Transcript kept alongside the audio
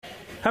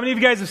How many of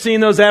you guys have seen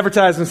those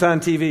advertisements on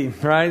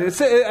TV, right?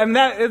 Isn't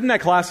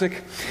that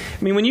classic?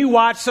 I mean, when you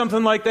watch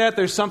something like that,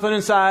 there's something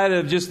inside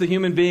of just the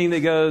human being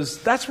that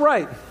goes, that's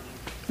right.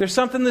 There's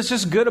something that's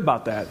just good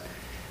about that.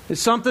 It's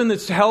something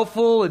that's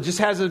helpful. It just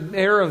has an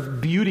air of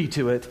beauty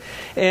to it.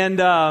 And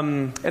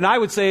I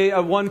would say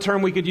one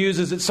term we could use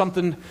is it's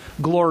something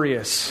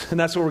glorious. And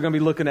that's what we're going to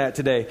be looking at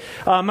today.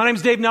 My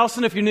name's Dave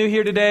Nelson. If you're new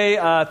here today,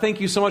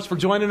 thank you so much for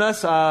joining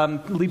us.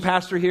 Lead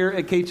pastor here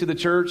at K2 the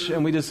Church.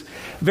 And we just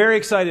very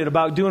excited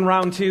about doing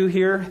round 2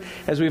 here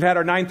as we've had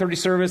our 9:30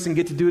 service and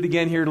get to do it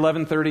again here at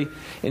 11:30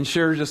 and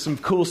share just some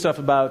cool stuff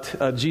about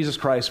Jesus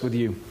Christ with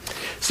you.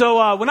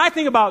 So when I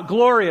think about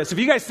glorious, if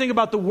you guys think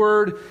about the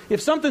word,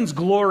 if something's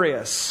glorious,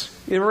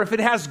 or if it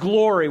has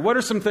glory, what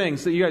are some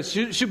things that you guys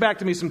shoot back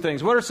to me? Some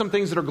things. What are some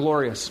things that are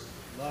glorious?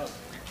 Love.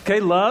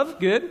 Okay, love.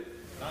 Good.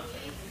 Sunsets.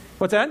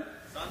 What's that?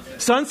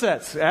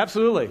 Sunsets.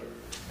 Absolutely.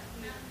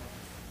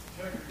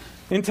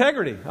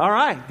 Integrity. All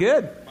right.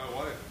 Good. My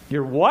wife.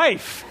 Your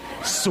wife.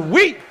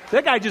 Sweet.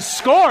 That guy just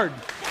scored.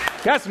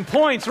 Got some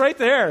points right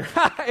there.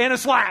 And a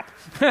slap.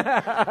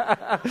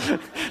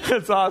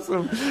 That's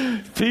awesome.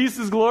 Peace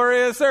is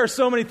glorious. There are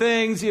so many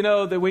things,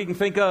 that we can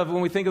think of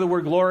when we think of the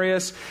word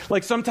glorious.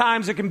 Like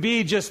sometimes it can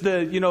be just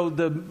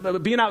the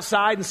being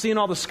outside and seeing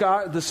all the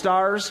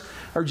stars,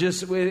 or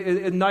just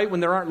at night when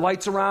there aren't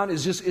lights around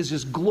is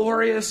just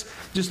glorious.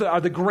 Just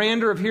the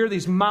grandeur of here.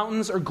 These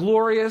mountains are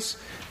glorious.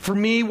 For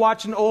me,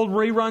 watching old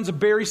reruns of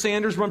Barry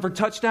Sanders run for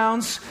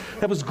touchdowns,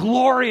 that was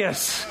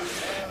glorious.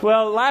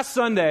 Well, last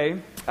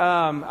Sunday,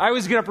 I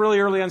always get up really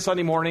early on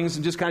Sunday mornings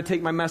and just kind of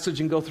take my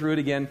message and go through it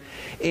again.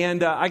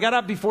 And I got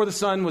up before the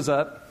sun was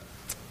up.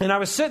 And I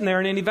was sitting there,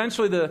 and then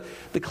eventually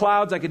the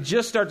clouds, I could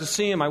just start to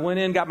see them. I went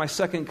in, got my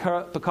second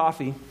cup of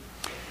coffee.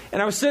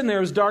 And I was sitting there,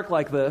 it was dark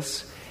like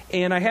this.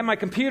 And I had my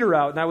computer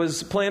out, and I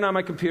was playing on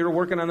my computer,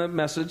 working on the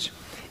message.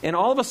 And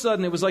all of a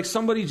sudden, it was like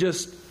somebody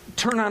just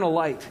turned on a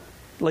light.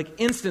 Like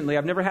instantly.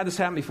 I've never had this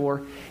happen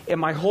before. And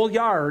my whole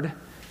yard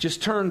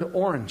just turned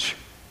orange.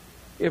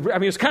 It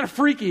was kind of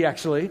freaky,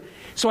 actually.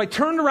 So I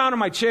turned around in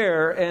my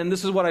chair, and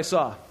this is what I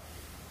saw.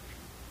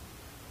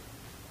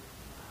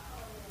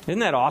 Isn't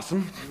that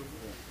awesome?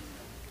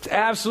 It's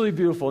absolutely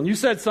beautiful. And you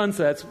said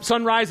sunsets.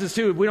 Sunrises,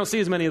 too. We don't see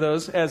as many of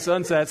those as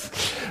sunsets.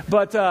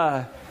 But,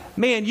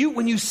 man,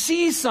 when you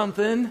see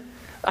something,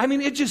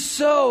 it just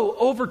so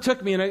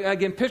overtook me. And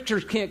again,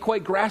 pictures can't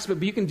quite grasp it,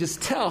 but you can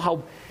just tell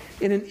how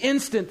in an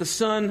instant the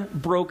sun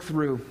broke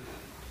through.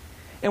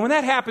 And when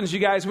that happens, you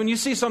guys, when you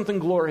see something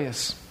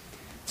glorious,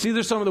 see,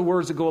 there's some of the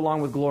words that go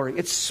along with glory.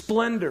 It's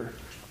splendor.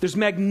 There's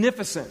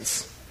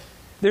magnificence.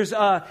 There's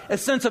a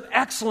sense of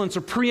excellence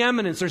or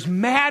preeminence. There's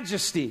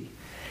majesty.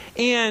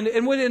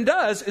 And what it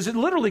does is it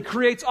literally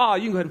creates awe.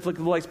 You can go ahead and flick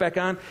the lights back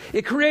on.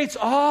 It creates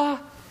awe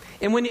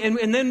and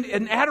then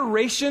an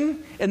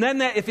adoration. And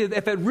then if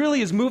it really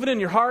is moving in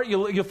your heart,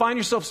 you'll find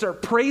yourself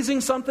start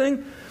praising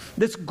something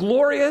that's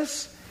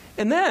glorious.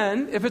 And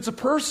then, if it's a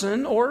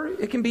person, or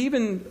it can be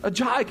even a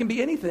job, it can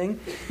be anything,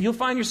 you'll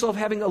find yourself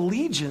having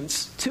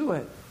allegiance to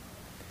it.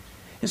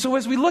 And so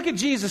as we look at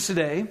Jesus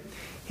today,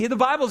 the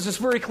Bible is just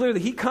very clear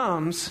that He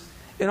comes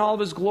in all of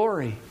His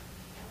glory.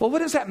 Well, what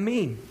does that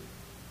mean?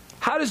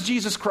 How does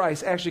Jesus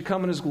Christ actually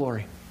come in His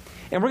glory?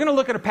 And we're going to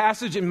look at a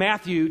passage in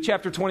Matthew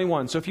chapter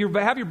 21. So if you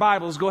have your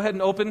Bibles, go ahead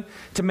and open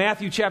to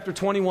Matthew chapter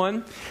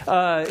 21.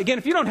 Again,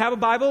 if you don't have a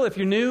Bible, if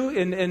you're new,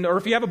 or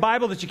if you have a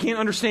Bible that you can't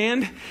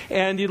understand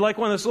and you'd like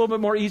one that's a little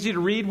bit more easy to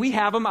read, we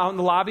have them out in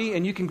the lobby,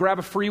 and you can grab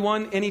a free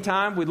one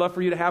anytime. We'd love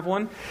for you to have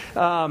one.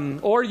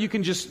 Or you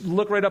can just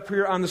look right up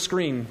here on the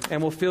screen,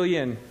 and we'll fill you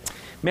in.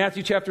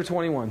 Matthew chapter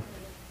 21.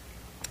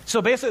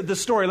 So basically, the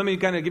story, let me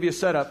kind of give you a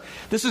setup.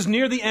 This is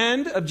near the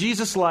end of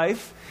Jesus'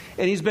 life.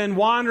 And He's been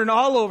wandering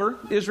all over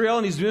Israel,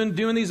 and He's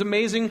doing these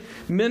amazing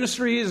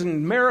ministries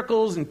and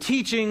miracles and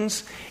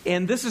teachings.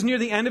 And this is near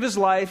the end of His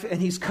life,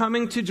 and He's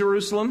coming to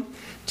Jerusalem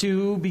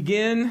to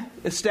begin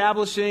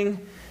establishing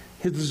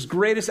His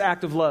greatest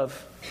act of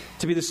love,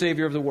 to be the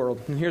Savior of the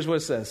world. And here's what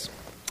it says.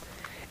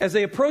 As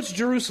they approached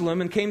Jerusalem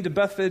and came to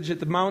Bethphage at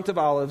the Mount of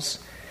Olives,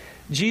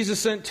 Jesus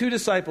sent 2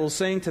 disciples,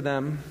 saying to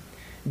them,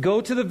 "Go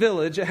to the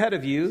village ahead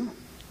of you,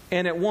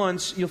 and at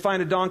once you'll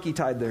find a donkey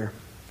tied there,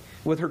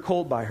 with her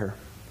colt by her.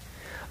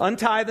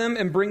 Untie them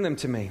and bring them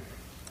to me.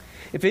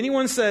 If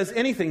anyone says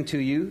anything to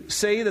you,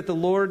 say that the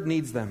Lord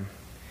needs them,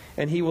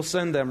 and He will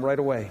send them right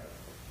away."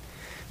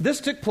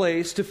 This took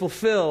place to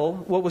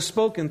fulfill what was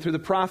spoken through the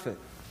prophet.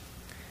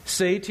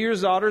 "Say to your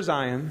daughter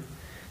Zion,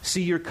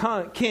 see your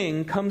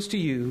king comes to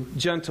you,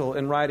 gentle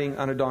and riding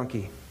on a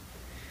donkey,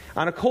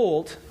 on a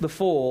colt, the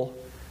foal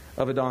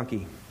of a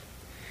donkey."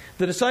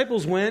 The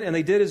disciples went, and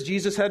they did as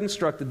Jesus had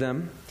instructed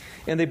them,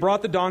 and they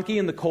brought the donkey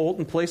and the colt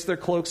and placed their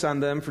cloaks on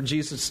them for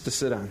Jesus to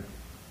sit on.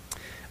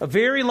 A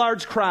very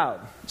large crowd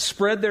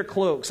spread their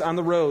cloaks on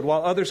the road,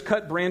 while others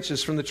cut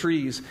branches from the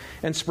trees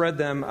and spread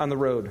them on the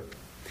road.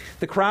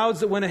 The crowds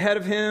that went ahead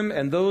of Him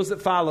and those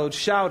that followed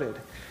shouted,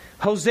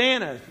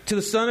 "Hosanna to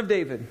the Son of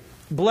David!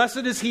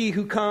 Blessed is He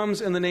who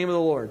comes in the name of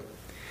the Lord!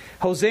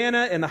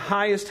 Hosanna in the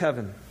highest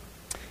heaven!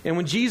 And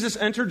when Jesus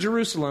entered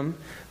Jerusalem,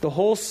 the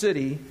whole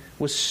city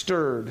was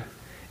stirred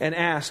and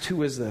asked,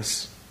 "Who is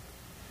this?"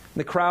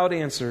 And the crowd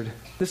answered,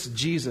 "This is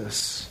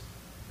Jesus,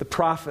 the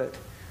prophet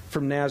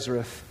from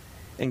Nazareth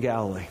in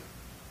Galilee."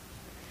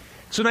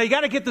 So now you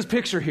got to get this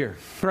picture here,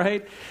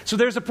 right? So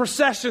there's a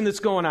procession that's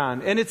going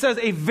on, and it says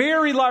a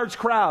very large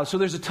crowd. So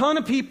there's a ton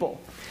of people,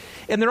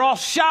 and they're all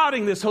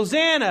shouting this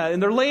Hosanna,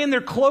 and they're laying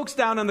their cloaks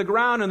down on the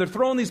ground, and they're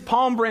throwing these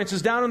palm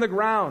branches down on the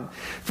ground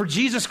for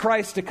Jesus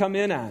Christ to come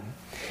in on.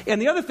 And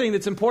the other thing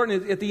that's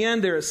important at the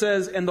end there, it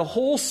says, and the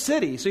whole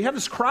city. So you have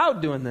this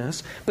crowd doing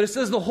this, but it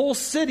says the whole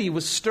city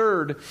was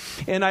stirred.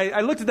 And I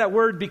looked at that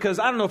word because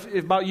I don't know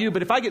if about you,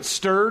 but if I get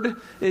stirred,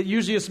 it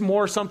usually is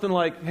more something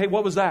like, hey,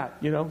 what was that?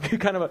 You know,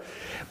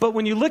 But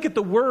when you look at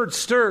the word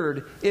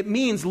stirred, it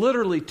means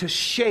literally to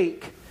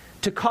shake,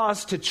 to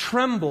cause to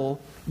tremble,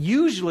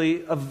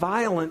 usually a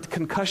violent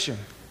concussion.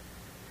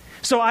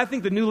 So I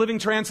think the New Living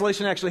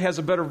Translation actually has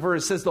a better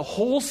verse. It says the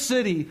whole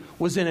city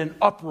was in an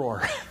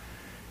uproar.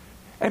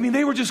 I mean,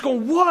 they were just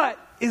going, what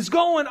is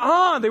going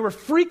on? They were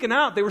freaking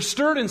out. They were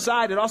stirred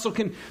inside. It also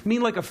can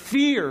mean like a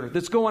fear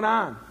that's going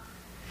on.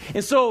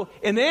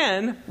 And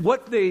then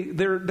what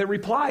their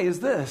reply is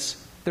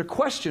this. Their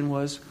question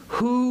was,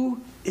 who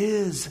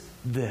is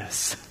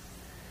this?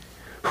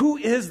 Who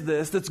is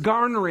this that's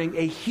garnering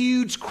a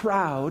huge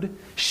crowd,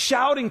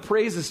 shouting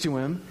praises to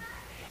him?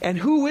 And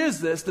who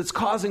is this that's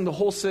causing the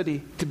whole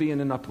city to be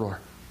in an uproar?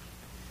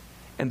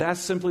 And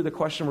that's simply the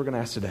question we're going to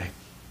ask today.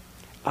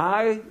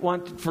 I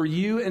want for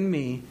you and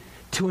me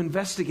to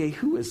investigate,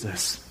 who is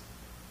this?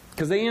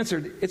 Because they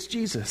answered, it's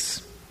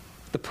Jesus,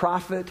 the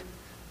prophet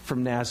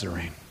from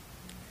Nazareth.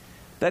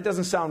 That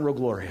doesn't sound real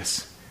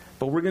glorious,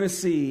 but we're going to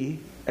see,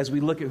 as we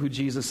look at who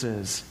Jesus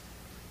is,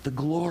 the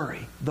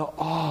glory, the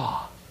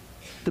awe,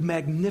 the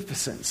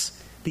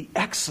magnificence, the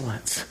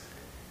excellence,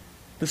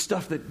 the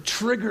stuff that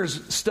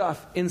triggers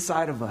stuff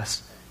inside of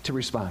us to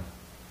respond.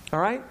 All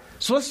right?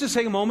 So let's just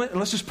take a moment and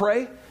let's just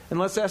pray. And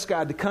let's ask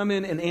God to come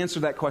in and answer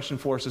that question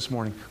for us this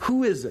morning.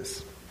 Who is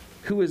this?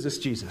 Who is this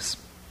Jesus?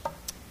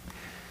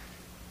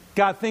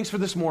 God, thanks for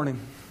this morning.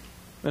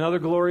 Another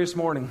glorious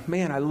morning.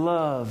 Man, I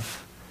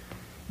love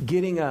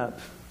getting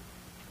up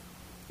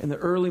in the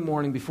early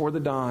morning before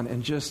the dawn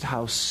and just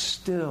how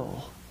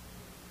still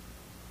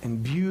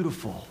and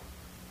beautiful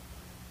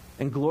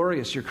and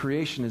glorious your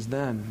creation is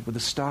then with the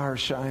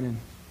stars shining.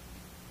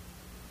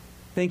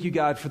 Thank you,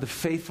 God, for the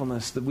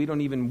faithfulness that we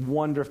don't even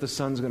wonder if the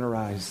sun's going to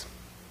rise.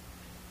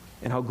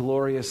 And how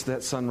glorious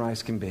that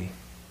sunrise can be.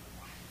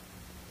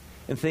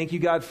 And thank you,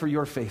 God, for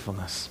your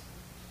faithfulness.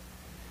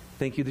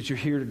 Thank you that you're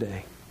here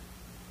today.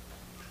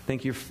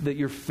 Thank you that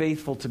you're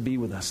faithful to be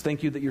with us.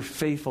 Thank you that you're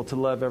faithful to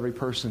love every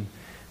person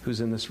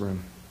who's in this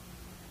room.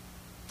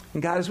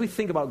 And God, as we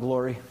think about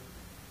glory,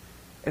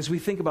 as we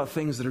think about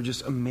things that are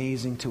just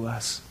amazing to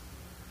us,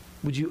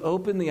 would you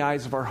open the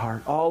eyes of our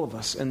heart, all of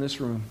us in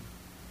this room,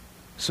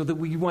 so that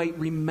we might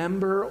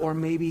remember or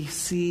maybe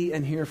see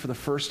and hear for the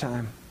first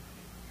time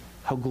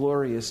how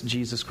glorious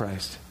Jesus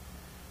Christ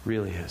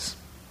really is.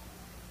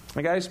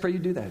 And God, I just pray you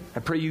do that. I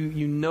pray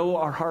you know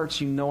our hearts,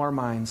 you know our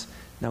minds.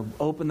 Now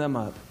open them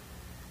up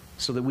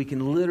so that we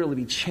can literally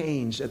be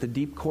changed at the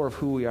deep core of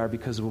who we are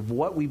because of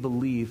what we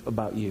believe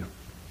about you.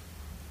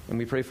 And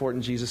we pray for it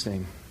in Jesus'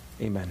 name.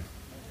 Amen.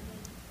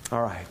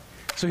 All right.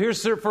 So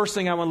here's the first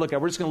thing I want to look at.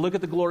 We're just going to look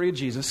at the glory of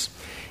Jesus.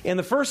 And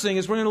the first thing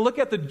is we're going to look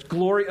at the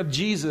glory of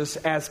Jesus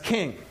as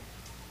King.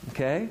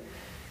 Okay?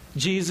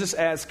 Jesus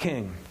as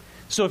King.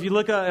 So if you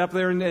look up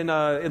there in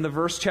the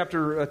verse,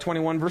 chapter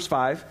 21, verse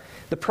 5,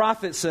 the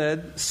prophet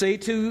said, "Say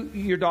to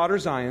your daughter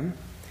Zion,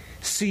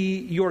 see,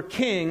 your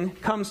king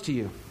comes to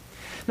you."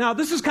 Now,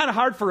 this is kind of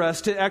hard for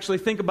us to actually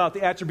think about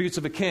the attributes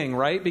of a king,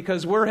 right?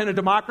 Because we're in a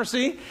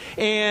democracy,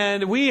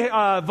 and we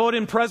vote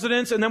in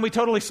presidents, and then we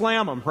totally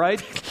slam them,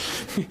 right?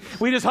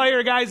 We just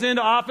hire guys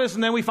into office,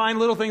 and then we find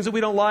little things that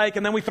we don't like,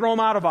 and then we throw them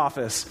out of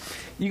office.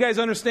 You guys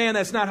understand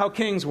that's not how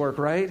kings work,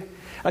 right?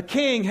 A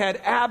king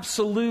had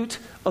absolute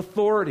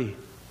authority.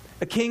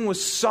 A king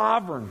was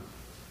sovereign.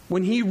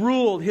 When he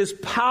ruled, his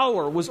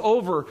power was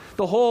over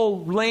the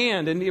whole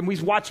land. And we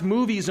watch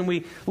movies and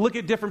we look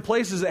at different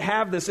places that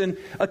have this. And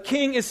a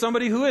king is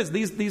somebody who is,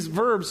 these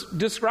verbs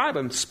describe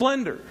him: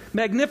 splendor,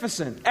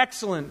 magnificent,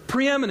 excellent,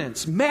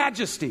 preeminence,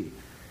 majesty.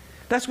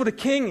 That's what a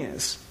king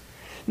is.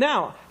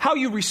 Now, how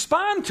you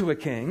respond to a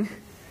king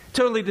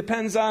totally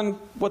depends on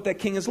what that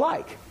king is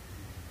like.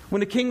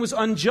 When a king was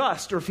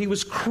unjust or if he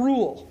was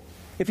cruel,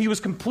 if he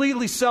was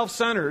completely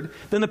self-centered,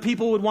 then the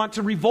people would want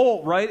to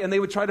revolt, right? And they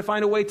would try to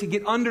find a way to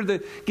get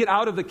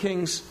out of the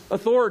king's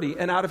authority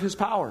and out of his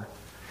power.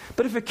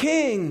 But if a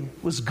king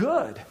was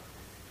good,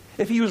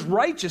 if he was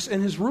righteous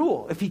in his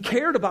rule, if he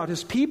cared about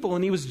his people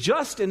and he was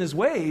just in his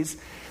ways,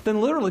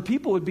 then literally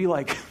people would be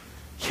like,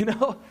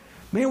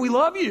 man, we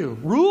love you.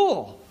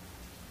 Rule.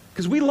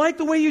 Because we like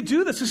the way you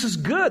do this. This is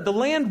good. The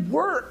land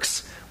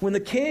works when the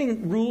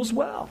king rules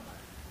well.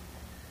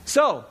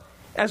 So,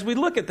 as we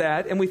look at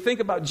that and we think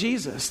about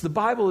Jesus, the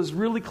Bible is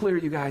really clear,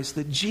 you guys,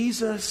 that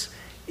Jesus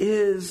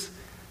is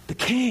the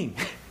king.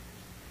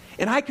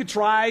 And I could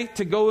try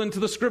to go into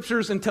the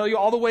scriptures and tell you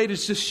all the way to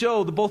just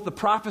show both the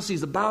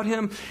prophecies about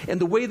him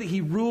and the way that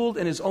he ruled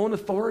in his own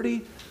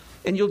authority.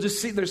 And you'll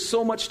just see there's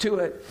so much to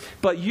it.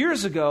 But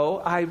years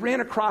ago, I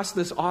ran across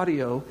this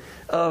audio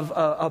of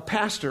a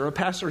pastor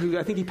who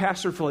I think he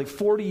pastored for like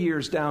 40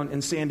 years down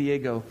in San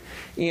Diego.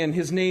 And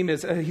his name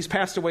is, he's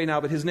passed away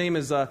now, but his name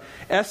is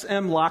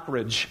S.M.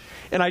 Lockridge.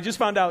 And I just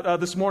found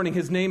out this morning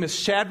his name is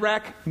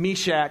Shadrach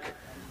Meshach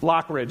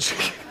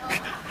Lockridge.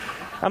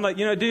 I'm like,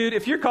 dude,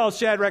 if you're called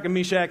Shadrach and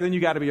Meshach, then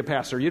you got to be a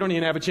pastor. You don't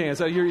even have a chance.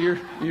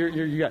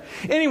 You got.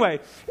 Anyway,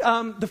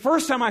 the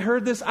first time I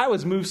heard this, I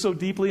was moved so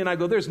deeply, and I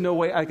go, there's no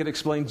way I could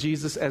explain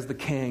Jesus as the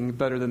king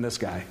better than this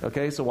guy.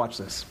 Okay, so watch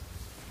this.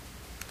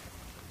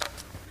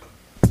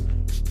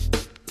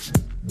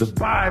 The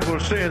Bible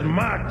says,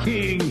 my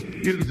king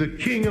is the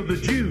king of the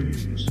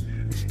Jews.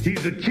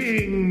 He's the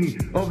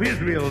king of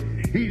Israel.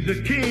 He's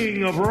the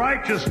king of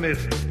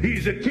righteousness.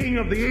 He's the king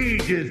of the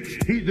ages.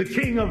 He's the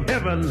king of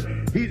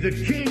heaven. He's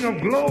the king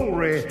of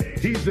glory.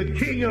 He's the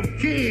king of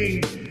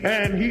kings.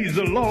 And he's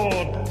the Lord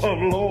of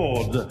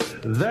lords.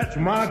 That's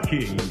my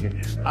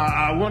king.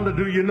 I wonder,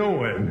 do you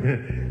know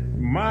him?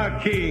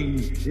 My king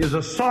is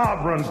a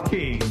sovereign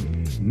king.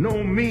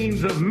 No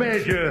means of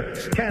measure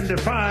can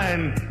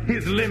define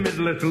his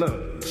limitless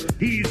love.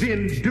 He's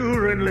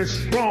enduringly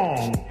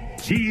strong.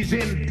 He's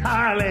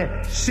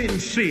entirely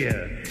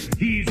sincere.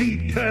 He's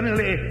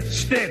eternally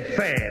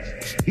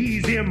steadfast.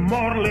 He's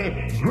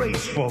immortally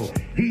graceful.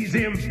 He's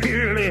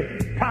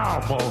imperially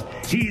powerful.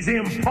 He's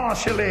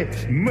impartially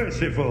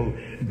merciful.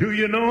 Do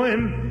you know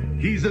him?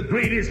 He's the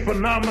greatest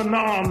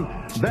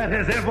phenomenon that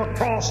has ever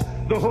crossed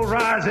the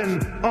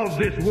horizon of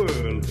this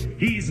world.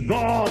 He's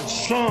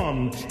God's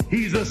son.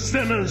 He's a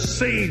sinner's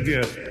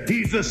savior.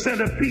 He's the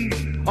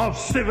centerpiece of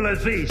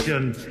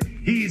civilization.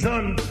 He's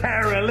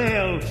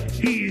unparalleled.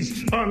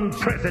 He's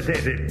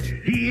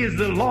unprecedented. He is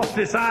the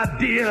loftiest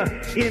idea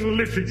in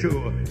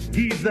literature.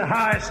 He's the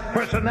highest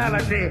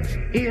personality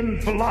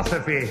in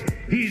philosophy.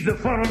 He's the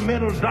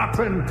fundamental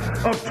doctrine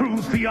of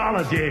true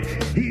theology.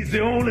 He's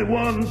the only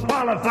one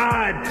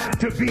qualified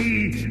to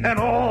be an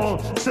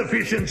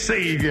all-sufficient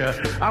Savior.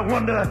 I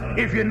wonder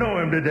if you know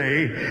him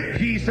today.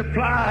 He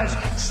supplies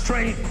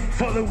strength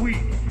for the weak.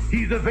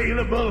 He's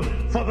available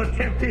for the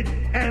tempted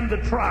and the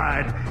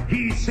tried.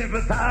 He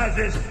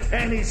sympathizes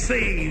and he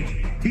saves.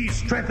 He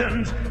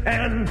strengthens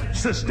and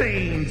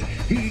sustains.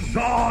 He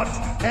guards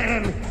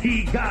and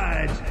he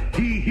guides.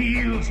 He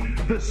heals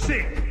the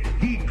sick.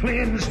 He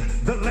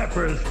cleanses the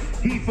lepers.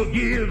 He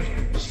forgives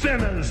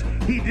sinners.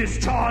 He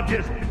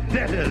discharges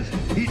debtors.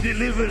 He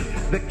delivers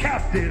the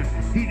captive.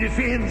 He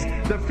defends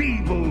the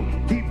feeble.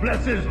 He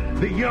blesses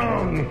the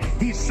young.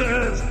 He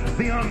serves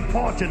the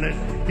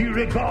unfortunate. He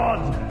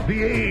regards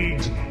the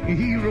aged.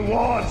 He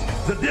rewards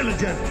the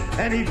diligent.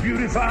 And he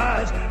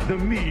beautifies the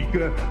meek.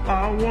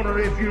 I wonder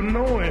if you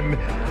know him.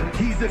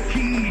 He's the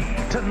key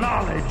to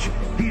knowledge.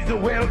 He's the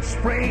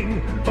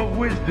wellspring of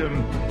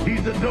wisdom.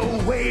 He's the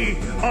doorway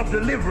of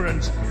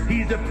deliverance.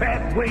 He's the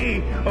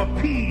pathway of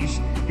peace.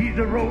 He's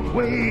the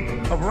roadway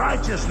of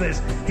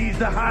righteousness. He's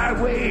the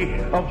highway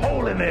of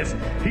holiness.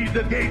 He's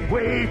the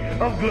gateway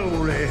of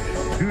glory.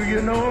 Do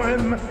you know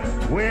him?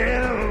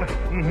 Well,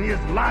 his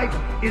life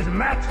is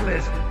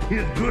matchless.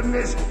 His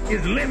goodness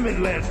is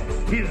limitless.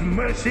 His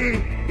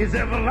mercy is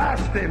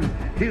everlasting.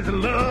 His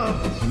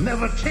love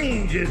never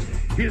changes.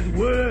 His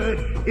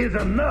word is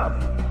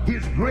enough.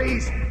 His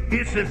grace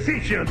is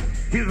sufficient.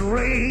 His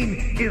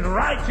reign is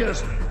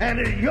righteous. And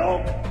his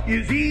yoke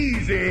is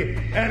easy.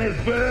 And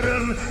his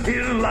burden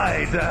is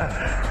light.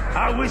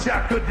 I wish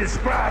I could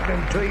describe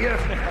him to you.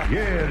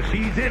 Yes,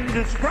 he's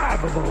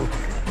indescribable.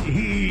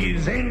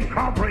 He's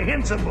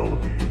incomprehensible.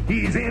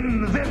 He's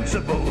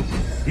invincible.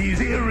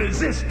 He's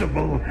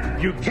irresistible.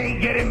 You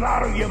can't get him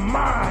out of your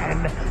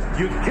mind.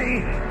 You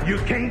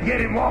can't get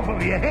him off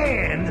of your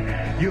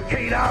hand. You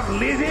can't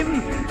outlive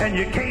him, and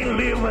you can't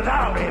live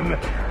without him.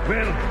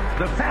 Well,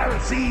 the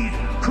Pharisees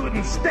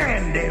couldn't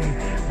stand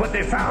him, but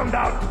they found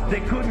out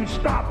they couldn't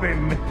stop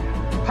him.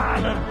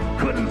 Pilate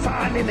couldn't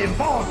find any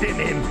fault in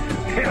him.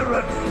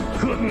 Herod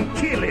couldn't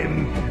kill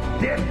him.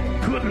 Death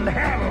couldn't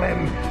handle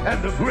him.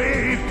 And the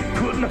grave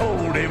couldn't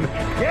hold him.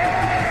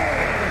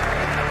 Yeah!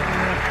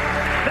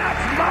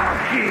 That's my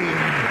king.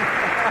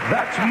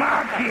 That's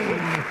my king.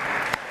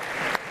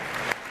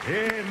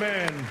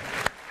 Amen.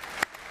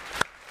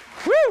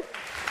 Woo!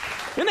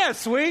 Isn't that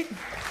sweet?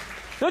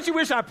 Don't you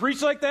wish I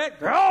preached like that?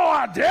 Oh,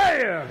 I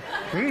dare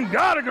you. You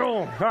gotta go.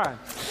 All right.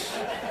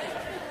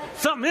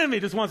 Something in me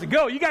just wants to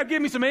go. You got to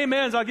give me some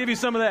amens. I'll give you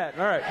some of that.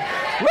 All right.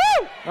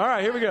 Woo! All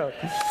right, here we go.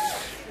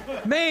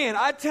 Man,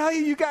 I tell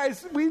you, you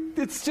guys,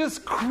 it's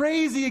just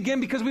crazy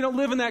again because we don't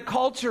live in that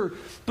culture.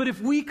 But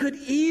if we could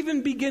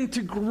even begin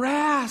to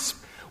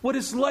grasp what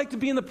it's like to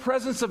be in the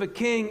presence of a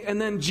king, and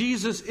then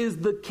Jesus is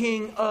the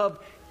King of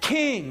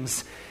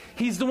Kings.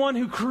 He's the one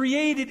who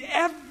created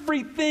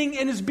everything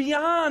and is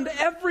beyond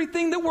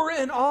everything that we're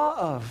in awe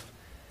of.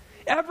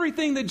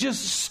 Everything that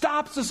just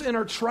stops us in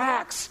our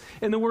tracks.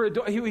 And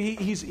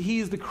he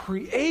is the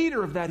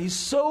creator of that. He's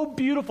so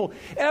beautiful.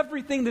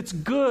 Everything that's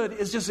good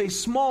is just a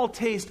small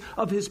taste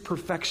of his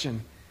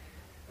perfection.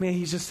 Man,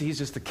 he's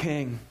just the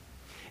king.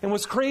 And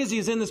what's crazy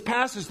is in this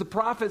passage, the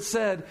prophet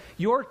said,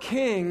 your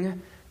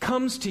king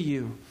comes to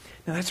you.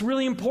 Now that's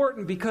really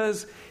important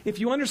because if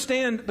you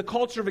understand the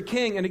culture of a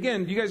king, and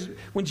again, you guys,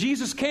 when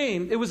Jesus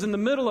came, it was in the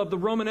middle of the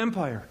Roman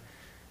Empire.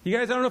 You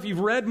guys, I don't know if you've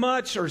read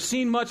much or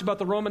seen much about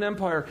the Roman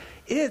Empire.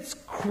 It's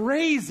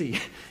crazy.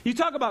 You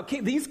talk about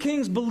these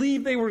kings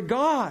believed they were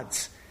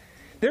gods.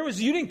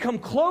 You didn't come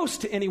close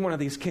to any one of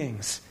these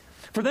kings.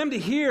 For them to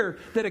hear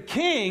that a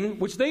king,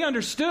 which they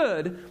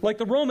understood, like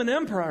the Roman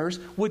emperors,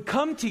 would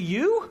come to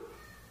you,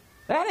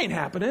 that ain't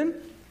happening.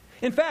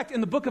 In fact, in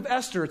the book of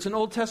Esther, it's an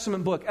Old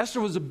Testament book, Esther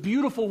was a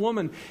beautiful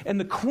woman, and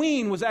the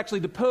queen was actually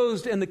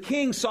deposed, and the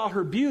king saw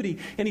her beauty,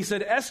 and he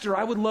said, Esther,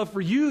 I would love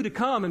for you to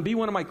come and be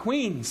one of my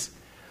queens.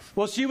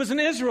 Well, she was an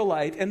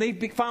Israelite, and they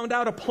found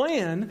out a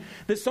plan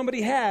that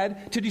somebody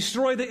had to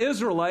destroy the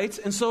Israelites,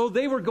 and so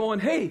they were going,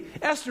 hey,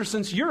 Esther,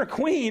 since you're a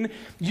queen,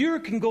 you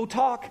can go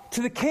talk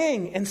to the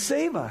king and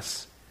save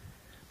us.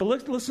 But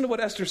listen to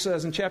what Esther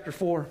says in chapter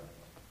 4.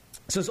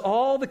 It says,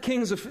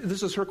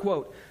 this is her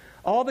quote,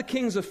 all the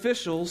king's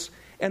officials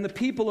and the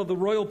people of the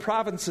royal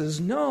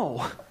provinces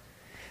know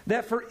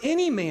that for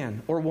any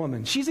man or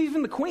woman, she's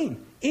even the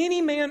queen,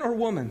 any man or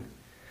woman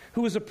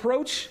who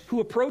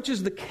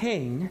approaches the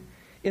king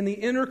in the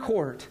inner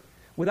court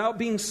without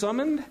being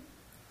summoned,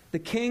 the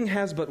king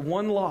has but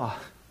one law,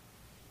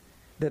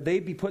 that they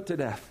be put to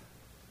death.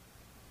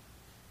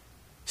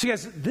 So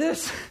guys,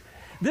 this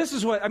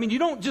is what, you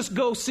don't just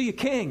go see a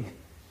king.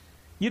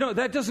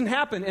 That doesn't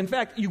happen. In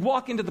fact, you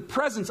walk into the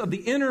presence of the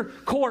inner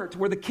court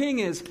where the king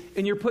is,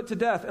 and you're put to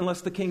death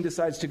unless the king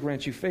decides to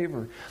grant you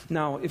favor.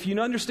 Now, if you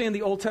understand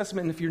the Old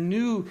Testament, and if you're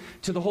new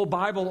to the whole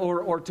Bible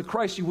or to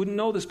Christ, you wouldn't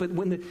know this, but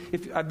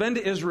if I've been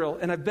to Israel,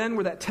 and I've been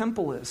where that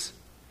temple is,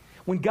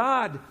 when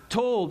God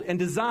told and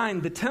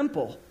designed the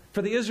temple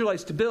for the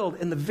Israelites to build,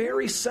 in the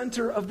very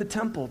center of the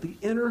temple, the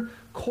inner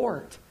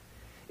court,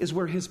 is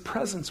where his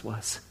presence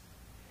was.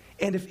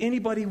 And if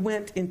anybody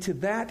went into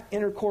that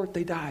inner court,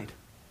 they died.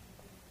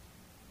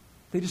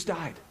 They just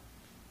died.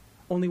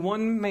 Only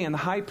one man, the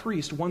high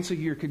priest, once a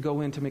year could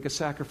go in to make a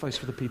sacrifice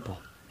for the people.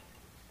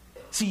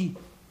 See,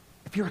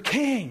 if you're a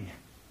king,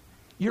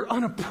 you're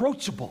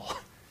unapproachable.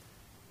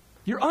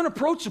 You're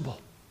unapproachable.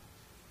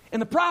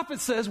 And the prophet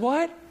says,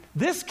 what?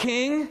 This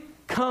king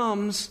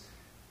comes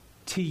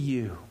to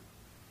you.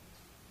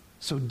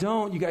 So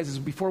you guys,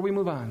 before we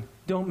move on,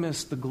 don't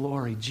miss the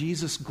glory,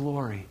 Jesus'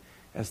 glory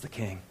as the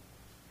king.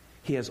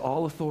 He has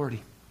all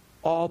authority,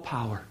 all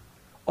power,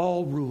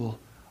 all rule,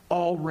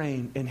 all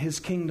reign, and his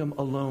kingdom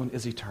alone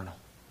is eternal.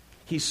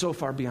 He's so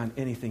far beyond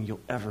anything you'll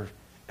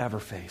ever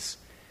face.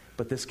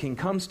 But this king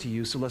comes to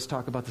you, so let's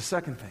talk about the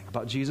second thing,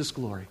 about Jesus'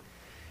 glory.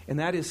 And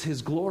that is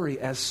his glory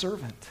as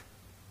servant.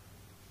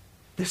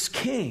 This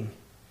king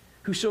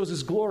who shows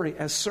his glory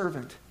as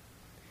servant.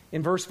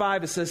 In verse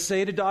 5 it says,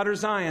 say to daughter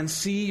Zion,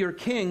 see your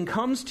king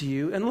comes to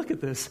you, and look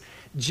at this,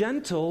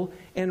 gentle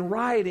and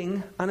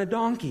riding on a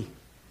donkey,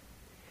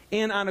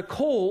 and on a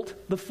colt,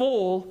 the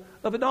foal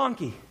of a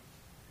donkey.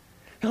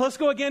 Now let's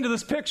go again to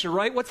this picture,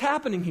 right? What's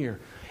happening here?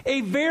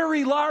 A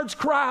very large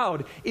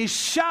crowd is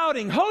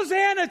shouting,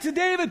 Hosanna to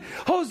David,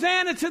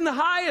 Hosanna to the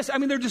highest.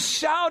 They're just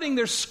shouting,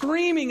 they're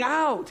screaming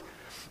out.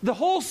 The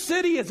whole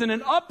city is in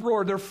an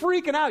uproar. They're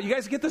freaking out. You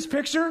guys get this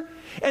picture?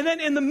 And then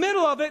in the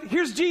middle of it,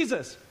 here's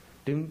Jesus.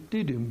 You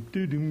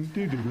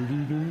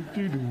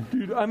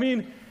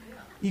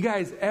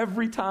guys,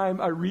 every time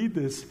I read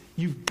this,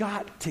 you've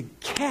got to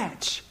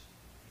catch.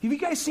 Have you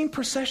guys seen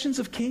processions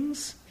of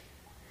kings?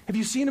 Have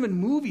you seen them in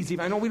movies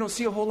even? I know we don't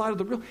see a whole lot of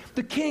the real.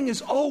 The king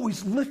is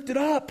always lifted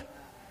up.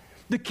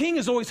 The king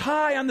is always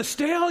high on the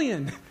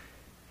stallion.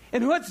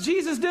 And what's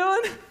Jesus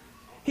doing?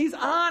 He's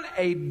on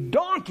a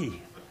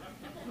donkey.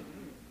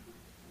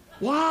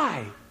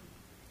 Why?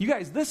 You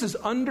guys, this is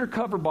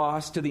undercover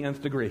boss to the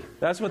nth degree.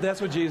 That's what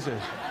Jesus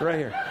is, right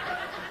here.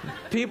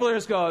 People are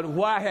just going,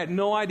 wow, I had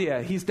no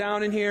idea. He's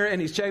down in here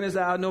and he's checking us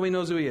out. Nobody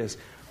knows who he is.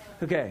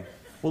 Okay,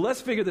 well, let's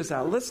figure this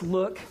out. Let's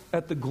look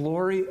at the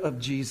glory of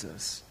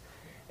Jesus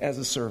as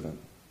a servant.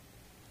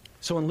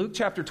 So in Luke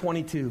chapter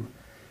 22,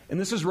 and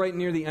this is right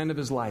near the end of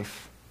his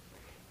life,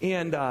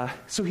 and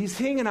so he's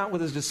hanging out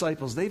with his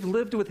disciples. They've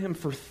lived with him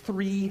for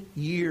 3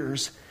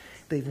 years.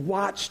 They've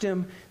watched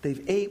him.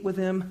 They've ate with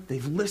him.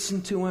 They've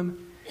listened to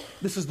him.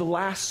 This is the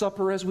Last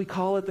Supper, as we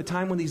call it, the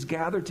time when he's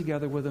gathered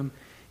together with him.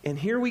 And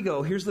here we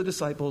go. Here's the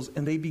disciples,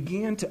 and they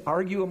began to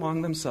argue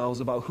among themselves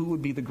about who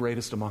would be the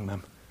greatest among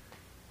them.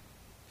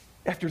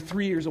 After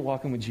 3 years of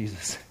walking with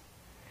Jesus.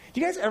 Do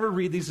you guys ever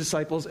read these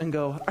disciples and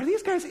go, are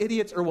these guys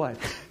idiots or what?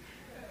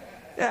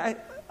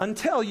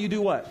 Until you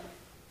do what?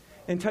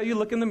 Until you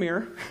look in the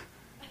mirror,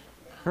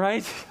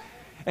 right?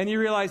 And you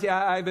realize,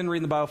 yeah, I've been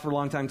reading the Bible for a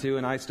long time too,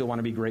 and I still want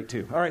to be great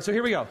too. All right, so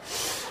here we go.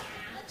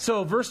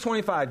 So verse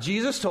 25,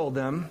 Jesus told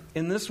them,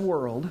 in this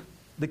world,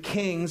 the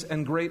kings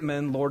and great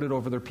men lord it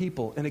over their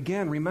people. And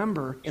again,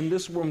 remember, in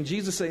this world, when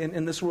Jesus said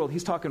in this world,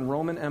 he's talking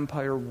Roman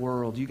Empire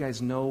world. You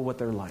guys know what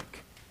they're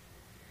like.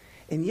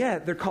 And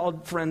yet, they're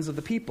called friends of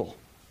the people.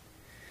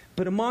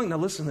 But now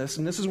listen to this,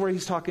 and this is where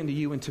he's talking to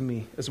you and to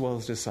me, as well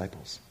as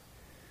disciples.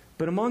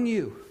 But among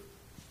you,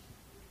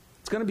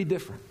 it's going to be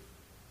different.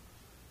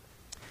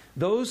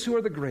 Those who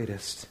are the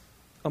greatest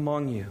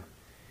among you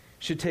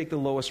should take the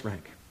lowest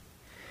rank.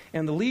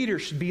 And the leader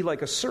should be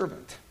like a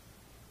servant.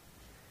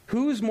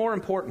 Who's more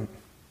important?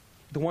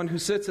 The one who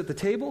sits at the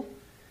table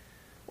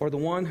or the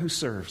one who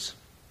serves?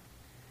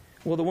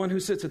 Well, the one who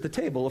sits at the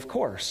table, of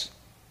course.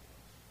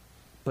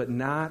 But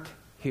not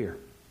here.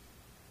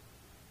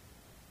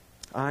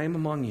 I am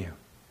among you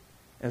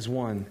as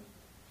one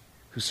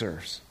who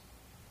serves.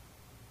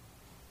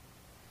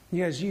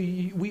 You guys,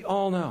 we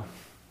all know.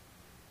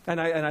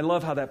 And I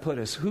love how that put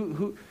us.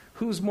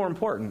 Who's more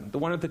important? The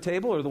one at the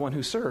table or the one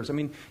who serves? I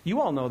mean, you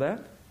all know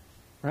that,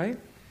 right?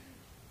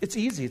 It's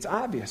easy. It's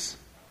obvious.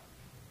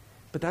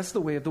 But that's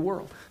the way of the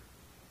world.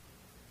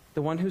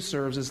 The one who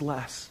serves is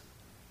less.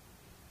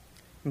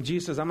 And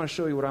Jesus says, I'm going to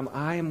show you what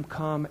I am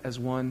come as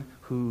one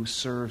who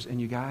serves. And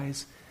you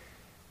guys,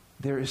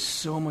 there is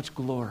so much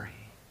glory,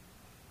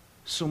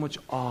 so much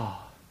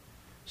awe,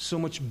 so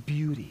much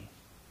beauty,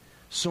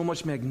 so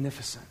much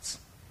magnificence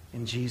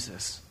in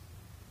Jesus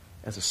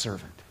as a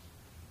servant.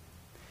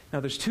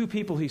 Now, there's two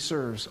people he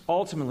serves.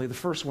 Ultimately, the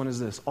first one is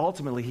this.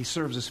 Ultimately, he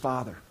serves his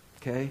Father.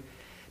 Okay?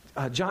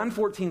 John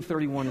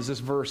 14:31 is this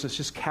verse that's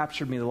just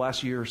captured me the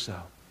last year or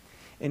so.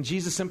 And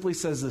Jesus simply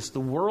says this: the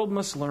world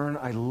must learn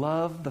I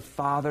love the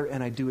Father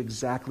and I do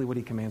exactly what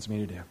he commands me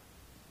to do.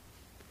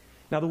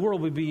 Now, the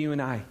world would be you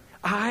and I.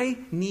 I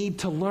need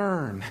to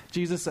learn.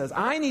 Jesus says,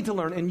 I need to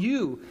learn, and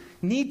you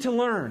need to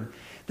learn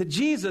that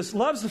Jesus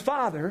loves the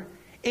Father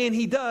and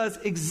he does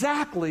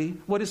exactly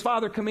what his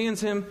Father commands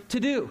him to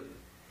do.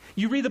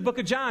 You read the book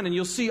of John and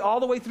you'll see all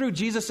the way through,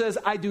 Jesus says,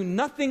 I do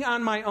nothing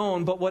on my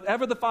own, but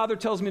whatever the Father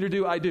tells me to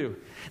do, I do.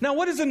 Now,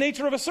 what is the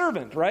nature of a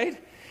servant,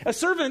 right? A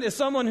servant is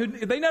someone who,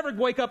 they never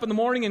wake up in the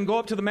morning and go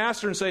up to the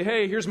master and say,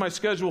 hey, here's my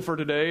schedule for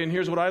today, and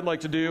here's what I'd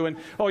like to do, and,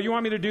 oh, you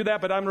want me to do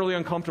that, but I'm really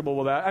uncomfortable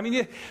with that. I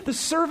mean, the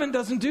servant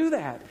doesn't do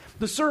that.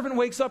 The servant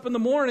wakes up in the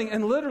morning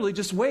and literally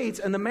just waits,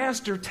 and the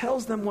master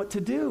tells them what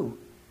to do.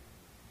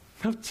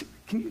 Now,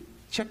 can you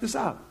check this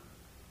out?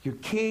 Your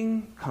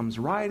king comes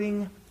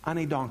riding on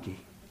a donkey.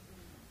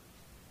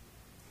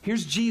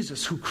 Here's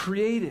Jesus, who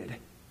created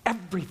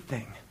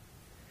everything,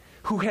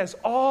 who has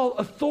all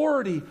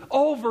authority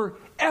over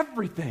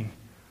everything,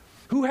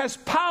 who has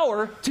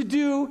power to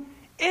do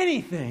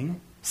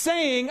anything,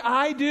 saying,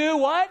 I do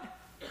what?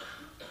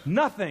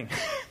 Nothing.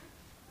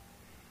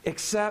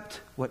 Except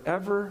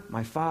whatever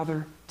my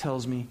Father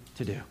tells me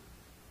to do.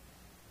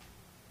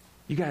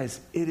 You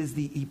guys, it is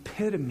the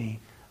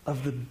epitome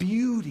of the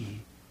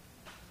beauty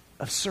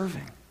of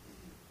serving.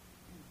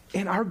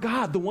 And our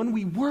God, the one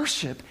we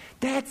worship,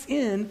 that's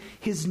in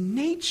his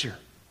nature.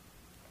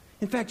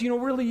 In fact,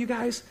 really, you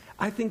guys,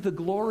 I think the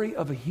glory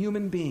of a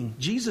human being,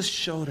 Jesus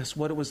showed us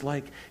what it was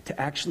like to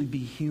actually be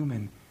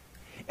human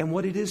and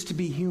what it is to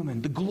be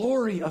human. The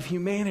glory of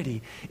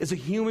humanity is a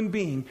human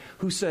being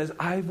who says,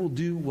 I will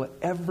do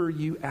whatever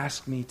you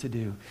ask me to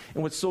do.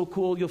 And what's so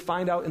cool, you'll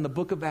find out in the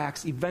book of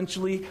Acts,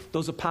 eventually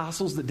those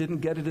apostles that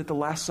didn't get it at the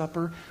Last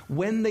Supper,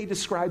 when they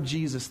describe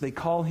Jesus, they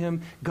call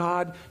him,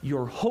 God,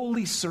 your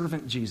holy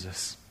servant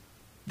Jesus.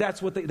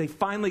 That's what they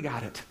finally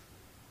got it.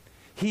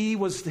 He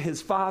was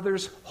his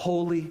Father's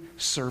holy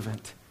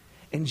servant.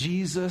 And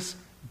Jesus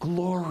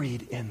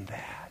gloried in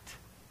that.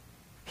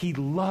 He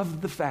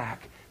loved the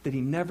fact that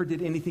he never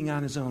did anything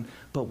on his own,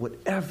 but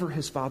whatever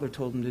his Father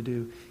told him to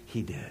do,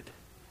 he did.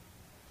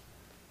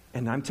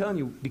 And I'm telling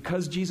you,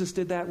 because Jesus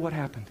did that, what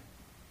happened?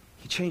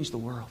 He changed the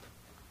world.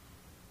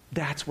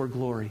 That's where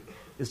glory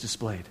is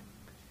displayed.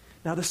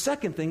 Now, the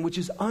second thing, which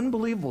is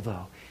unbelievable,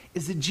 though,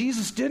 is that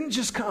Jesus didn't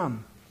just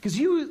come. Because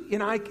you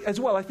and I as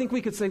well, I think we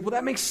could say, well,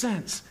 that makes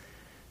sense.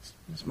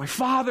 It's my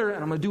Father,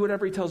 and I'm going to do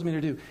whatever he tells me to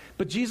do.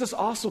 But Jesus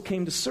also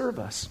came to serve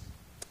us.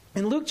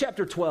 In Luke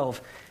chapter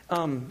 12,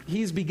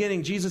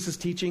 Jesus is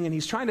teaching, and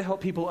he's trying to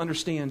help people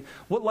understand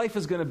what life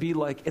is going to be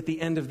like at the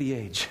end of the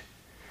age.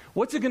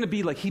 What's it going to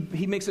be like?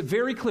 He makes it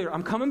very clear.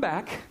 I'm coming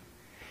back,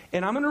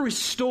 and I'm going to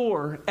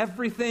restore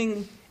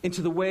everything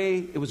into the way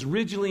it was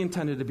originally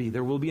intended to be.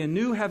 There will be a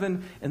new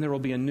heaven, and there will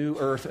be a new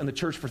earth. And the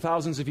church for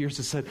thousands of years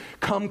has said,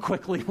 come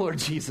quickly, Lord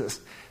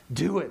Jesus.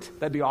 Do it.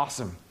 That'd be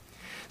awesome.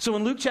 So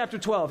in Luke chapter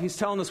 12, he's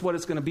telling us what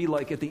it's going to be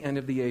like at the end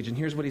of the age. And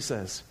here's what he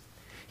says.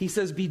 He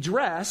says, be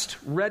dressed,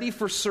 ready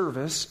for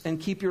service,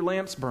 and keep your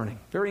lamps burning.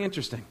 Very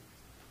interesting.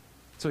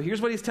 So here's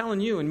what he's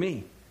telling you and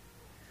me.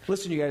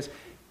 Listen, you guys,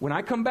 when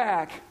I come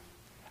back,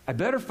 I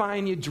better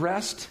find you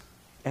dressed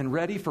and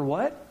ready for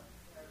what?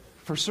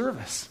 For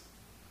service.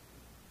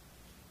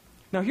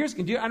 Now I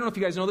don't know if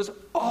you guys know this,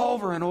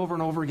 over and over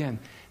and over again.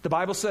 The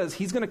Bible says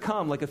he's going to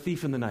come like a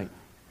thief in the night.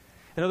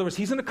 In other words,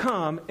 he's going to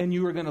come and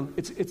you are going to,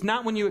 it's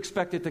not when you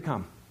expect it to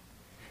come.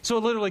 So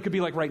it literally could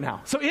be like right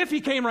now. So if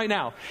he came right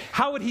now,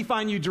 how would he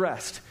find you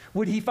dressed?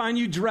 Would he find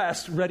you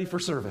dressed ready for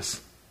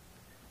service?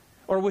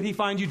 Or would he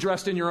find you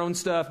dressed in your own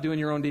stuff, doing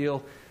your own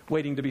deal,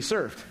 waiting to be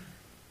served?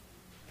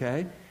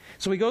 Okay?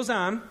 So he goes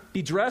on,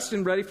 be dressed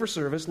and ready for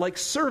service, like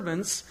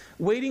servants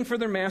waiting for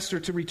their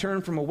master to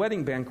return from a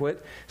wedding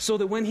banquet, so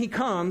that when he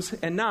comes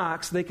and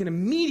knocks, they can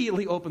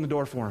immediately open the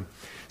door for him.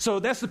 So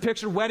that's the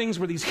picture. Weddings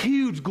were these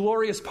huge,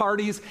 glorious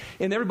parties,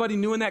 and everybody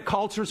knew in that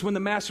culture, so when the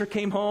master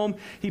came home,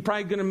 he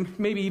probably going to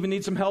maybe even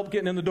need some help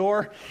getting in the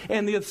door,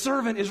 and the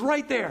servant is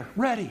right there,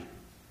 ready.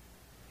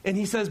 And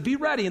he says, be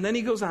ready. And then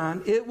he goes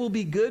on, it will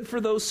be good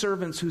for those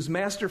servants whose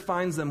master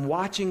finds them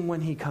watching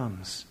when he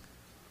comes.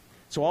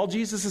 So all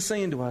Jesus is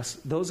saying to us,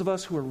 those of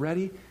us who are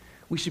ready,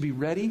 we should be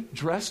ready,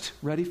 dressed,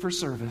 ready for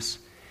service.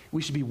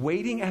 We should be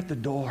waiting at the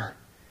door.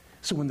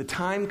 So when the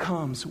time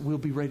comes, we'll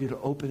be ready to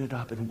open it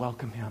up and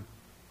welcome him.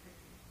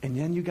 And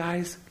then you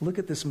guys, look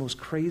at this most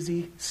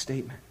crazy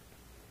statement.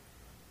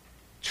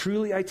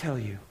 Truly I tell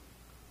you,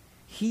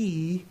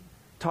 he,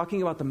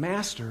 talking about the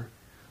master,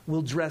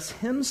 will dress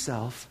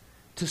himself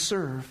to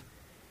serve,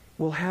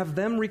 will have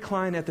them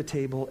recline at the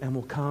table, and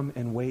will come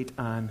and wait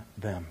on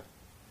them.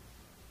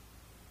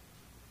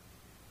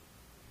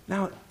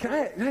 Now, can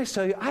I just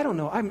tell you, I don't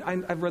know.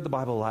 I've read the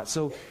Bible a lot,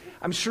 so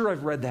I'm sure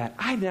I've read that.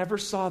 I never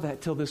saw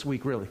that till this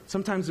week, really.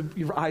 Sometimes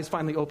your eyes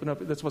finally open up.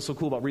 That's what's so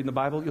cool about reading the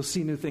Bible. You'll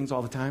see new things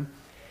all the time.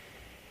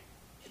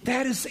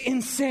 That is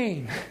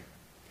insane.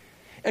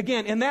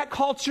 Again, in that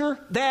culture,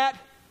 that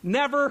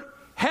never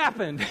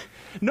happened.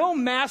 No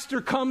master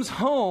comes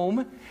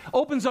home,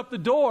 opens up the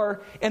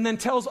door, and then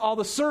tells all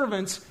the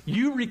servants,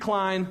 you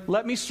recline,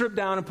 let me strip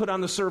down and put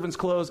on the servant's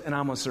clothes, and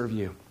I'm going to serve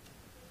you.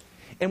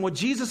 And what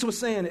Jesus was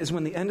saying is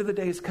when the end of the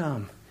days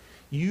come,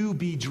 you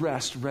be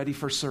dressed, ready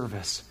for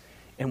service.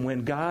 And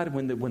when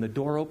the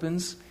door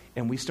opens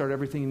and we start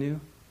everything new,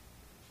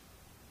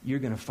 you're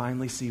going to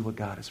finally see what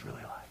God is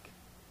really like.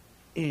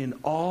 In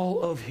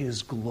all of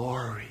his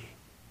glory,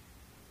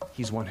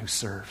 he's one who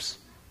serves.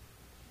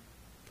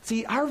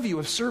 See, our view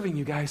of serving,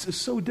 you guys, is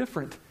so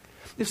different.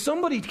 If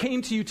somebody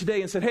came to you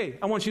today and said, hey,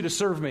 I want you to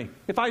serve me.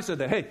 If I said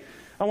that, hey,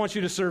 I want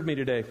you to serve me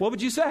today, what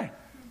would you say?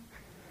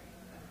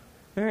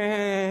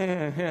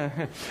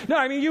 No,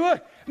 I mean, you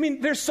would. I mean,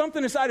 there's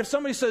something inside. If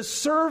somebody says,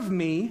 serve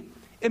me,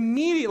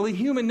 immediately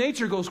human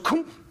nature goes,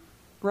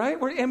 right?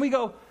 And we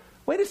go,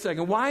 wait a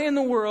second, why in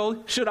the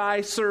world should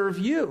I serve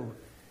you?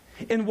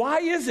 And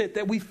why is it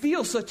that we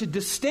feel such a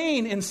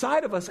disdain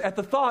inside of us at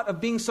the thought of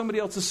being somebody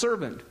else's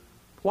servant?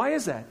 Why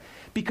is that?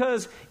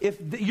 Because if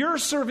you're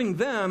serving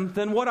them,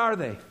 then what are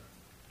they?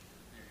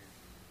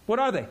 What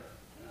are they?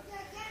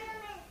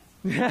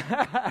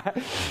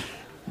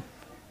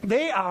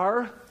 They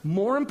are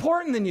more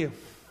important than you.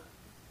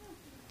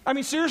 I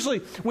mean, seriously,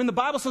 when the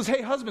Bible says,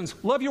 hey, husbands,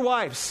 love your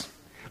wives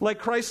like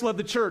Christ loved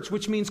the church,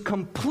 which means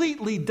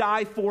completely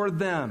die for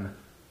them.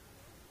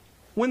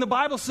 When the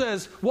Bible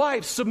says,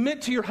 wives,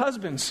 submit to your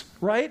husbands,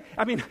 right?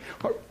 I mean,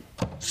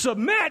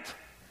 submit,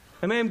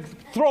 and then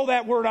throw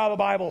that word out of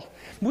the Bible.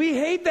 We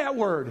hate that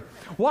word.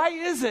 Why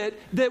is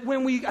it that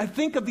when I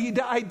think of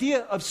the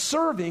idea of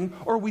serving,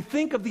 or we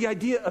think of the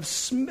idea of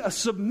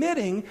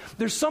submitting,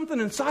 there's something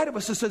inside of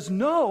us that says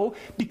no,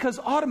 because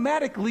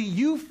automatically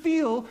you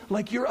feel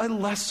like you're a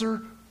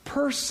lesser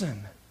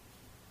person.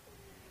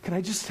 Can I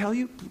just tell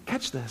you,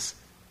 catch this,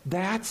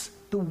 that's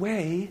the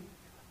way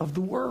of the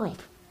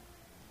world.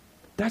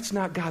 That's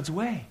not God's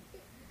way.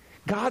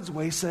 God's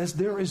way says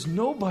there is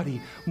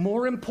nobody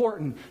more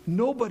important,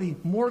 nobody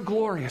more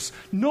glorious,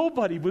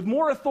 nobody with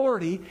more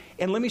authority,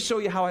 and let me show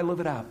you how I live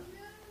it out.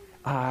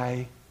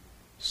 I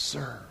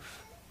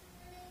serve.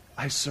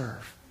 I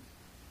serve.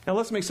 Now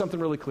let's make something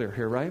really clear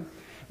here, right?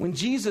 When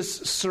Jesus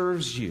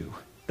serves you,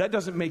 that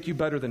doesn't make you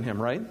better than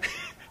him, right?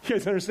 You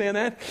guys understand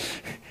that?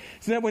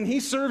 So that when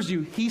he serves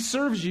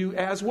you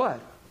as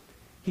what?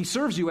 He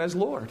serves you as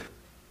Lord.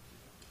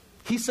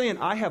 He's saying,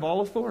 I have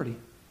all authority.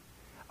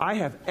 I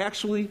have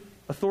actually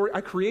authority.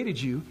 I created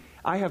you.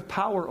 I have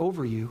power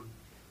over you.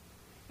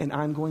 And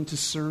I'm going to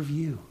serve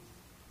you.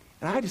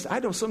 And I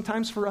know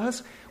sometimes for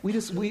us, we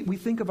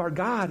think of our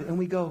God and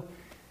we go,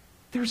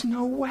 there's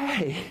no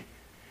way.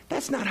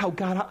 That's not how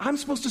God, I'm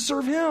supposed to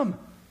serve him.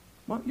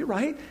 Well, you're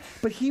right.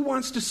 But he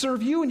wants to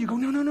serve you. And you go,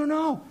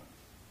 no.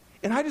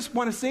 And I just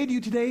want to say to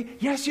you today,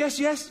 yes, yes,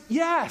 yes,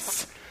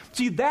 yes.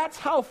 See, that's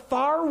how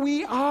far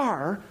we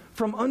are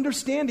from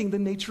understanding the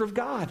nature of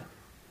God.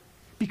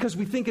 Because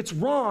we think it's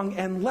wrong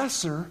and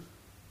lesser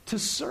to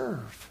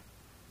serve.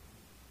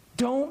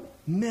 Don't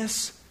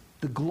miss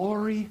the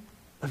glory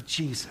of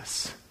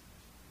Jesus.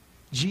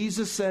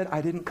 Jesus said,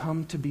 I didn't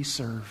come to be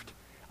served.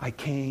 I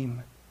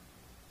came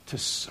to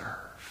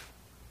serve.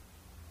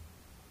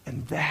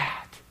 And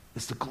that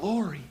is the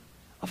glory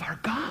of our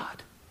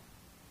God.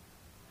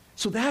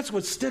 So that's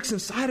what sticks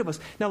inside of us.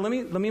 Now let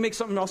me make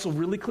something also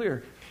really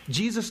clear.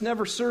 Jesus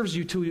never serves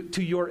you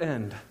to your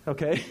end,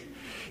 okay?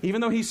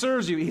 Even though he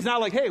serves you, he's not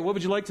like, hey, what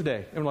would you like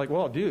today? And we're like,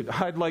 well, dude,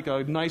 I'd like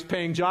a nice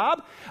paying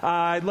job.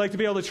 I'd like to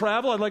be able to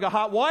travel. I'd like a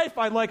hot wife.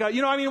 I'd like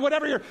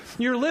whatever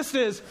your list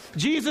is.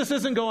 Jesus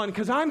isn't going,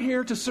 because I'm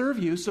here to serve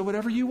you, so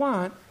whatever you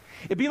want.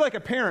 It'd be like a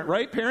parent,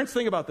 right? Parents,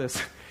 think about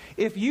this.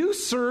 If you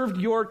served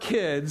your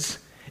kids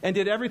and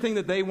did everything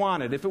that they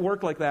wanted, if it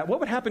worked like that, what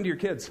would happen to your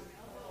kids?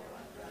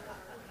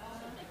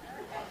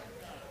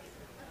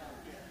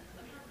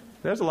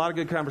 There's a lot of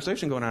good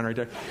conversation going on right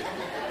there.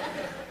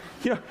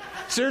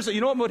 Seriously,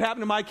 you know what would happen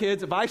to my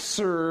kids if I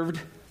served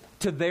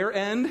to their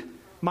end?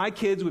 My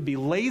kids would be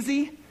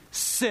lazy,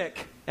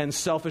 sick, and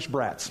selfish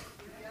brats.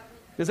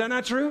 Is that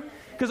not true?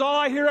 Because all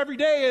I hear every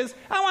day is,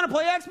 I want to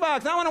play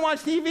Xbox, I want to watch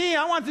TV,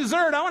 I want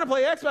dessert, I want to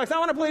play Xbox, I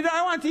want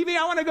TV,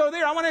 I want to go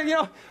there, I want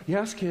to,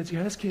 yes,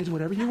 kids,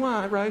 whatever you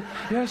want, right?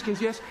 Yes, kids,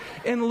 yes.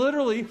 And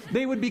literally,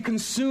 they would be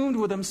consumed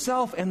with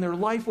themselves and their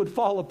life would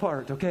fall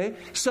apart, okay?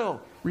 So,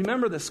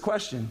 remember this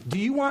question. Do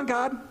you want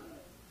God?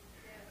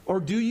 Or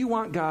do you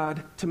want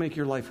God to make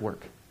your life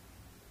work?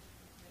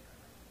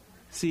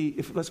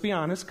 See, let's be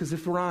honest, because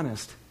if we're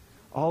honest,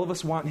 all of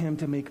us want Him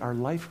to make our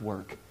life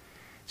work.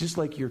 Just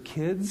like your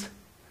kids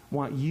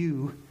want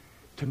you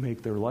to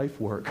make their life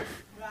work.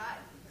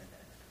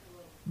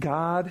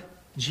 God,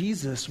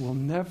 Jesus, will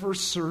never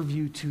serve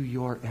you to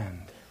your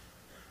end.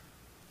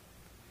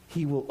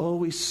 He will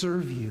always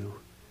serve you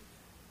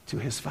to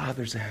His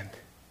Father's end.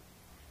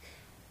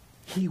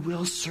 He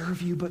will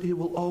serve you, but it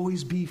will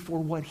always be for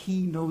what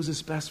He knows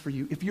is best for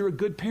you. If you're a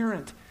good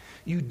parent,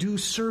 you do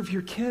serve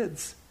your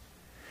kids.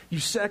 You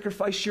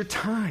sacrifice your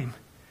time.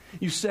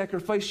 You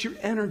sacrifice your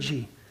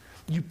energy.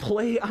 You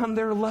play on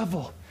their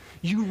level.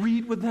 You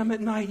read with them at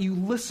night. You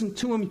listen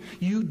to them.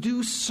 You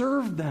do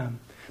serve them.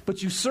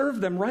 But you serve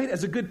them, right,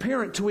 as a good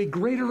parent to a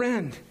greater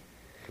end.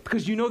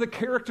 Because you know the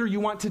character you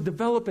want to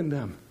develop in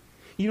them.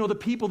 You know the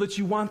people that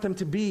you want them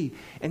to be.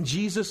 And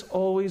Jesus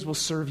always will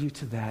serve you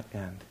to that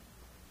end.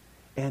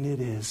 And it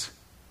is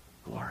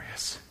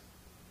glorious.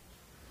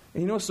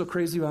 And you know what's so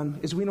crazy about Him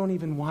is we don't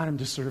even want Him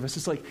to serve us.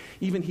 It's like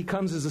even He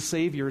comes as a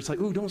Savior. It's like,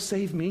 ooh, don't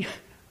save me,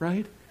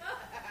 right?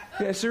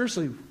 Yeah,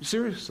 seriously.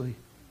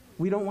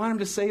 We don't want Him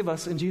to save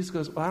us. And Jesus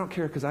goes, well, I don't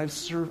care because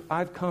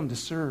I've come to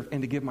serve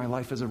and to give my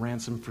life as a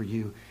ransom for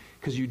you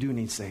because you do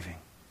need saving.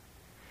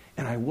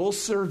 And I will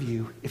serve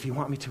you if you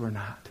want me to or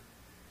not.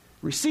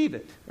 Receive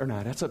it or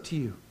not, that's up to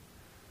you.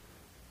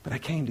 But I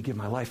came to give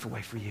my life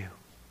away for you.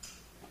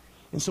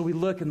 And so we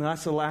look, and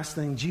that's the last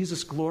thing,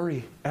 Jesus'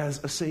 glory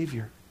as a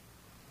Savior.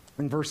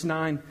 In verse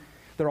 9,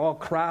 they're all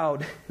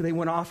crowd. They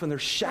went off and they're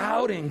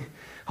shouting,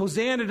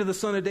 Hosanna to the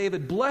Son of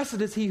David.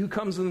 Blessed is He who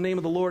comes in the name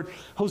of the Lord.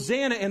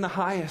 Hosanna in the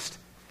highest.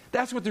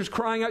 That's what they're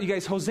crying out, you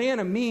guys.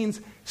 Hosanna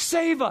means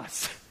save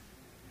us.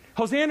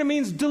 Hosanna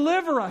means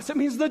deliver us. It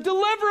means the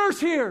deliverer's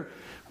here.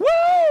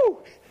 Woo!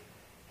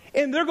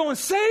 And they're going,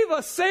 save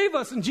us, save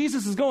us. And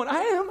Jesus is going,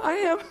 I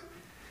am.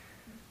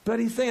 But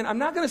He's saying, I'm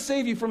not going to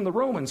save you from the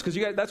Romans, because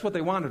you guys, that's what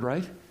they wanted,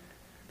 right?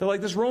 They're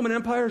like, this Roman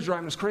Empire is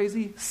driving us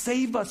crazy.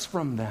 Save us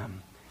from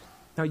them.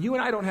 Now, you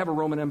and I don't have a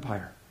Roman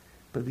Empire.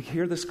 But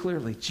hear this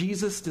clearly.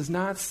 Jesus does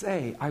not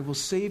say, I will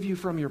save you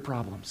from your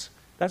problems.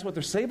 That's what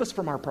they're, save us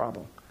from our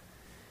problem.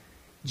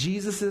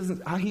 Jesus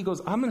isn't, He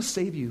goes, I'm going to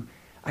save you.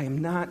 I am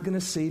not going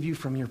to save you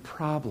from your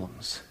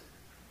problems.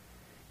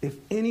 If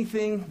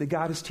anything that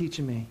God is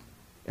teaching me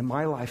in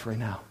my life right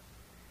now,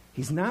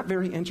 He's not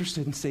very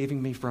interested in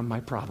saving me from my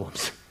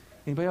problems.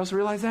 Anybody else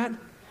realize that?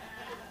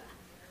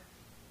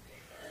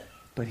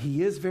 But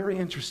He is very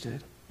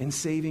interested in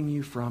saving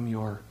you from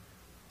your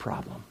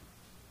problem.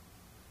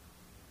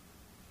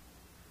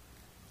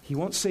 He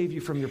won't save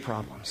you from your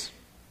problems,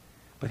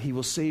 but He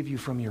will save you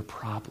from your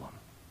problem.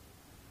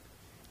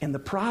 And the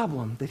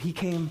problem that He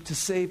came to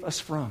save us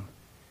from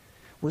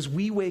was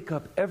we wake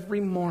up every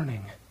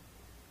morning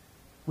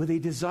with a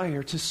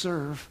desire to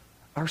serve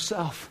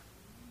ourselves.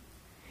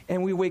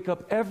 And we wake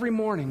up every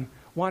morning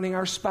wanting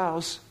our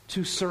spouse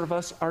to serve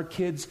us, our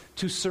kids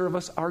to serve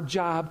us, our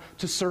job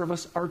to serve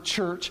us, our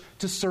church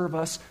to serve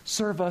us.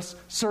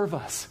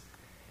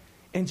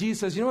 And Jesus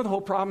says, you know what the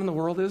whole problem in the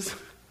world is?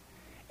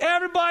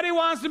 Everybody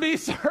wants to be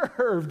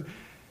served.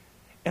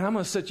 And I'm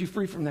going to set you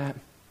free from that.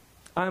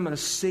 I'm going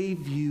to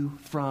save you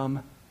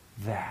from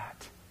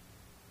that.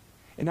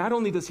 And not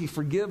only does He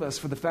forgive us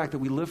for the fact that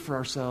we live for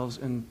ourselves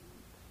and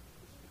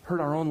hurt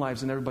our own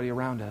lives and everybody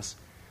around us,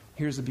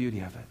 here's the beauty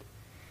of it.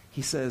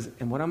 He says,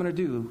 and what I'm going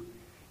to do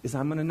is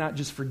I'm going to not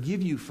just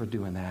forgive you for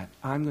doing that.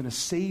 I'm going to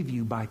save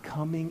you by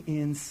coming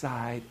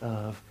inside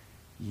of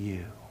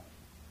you.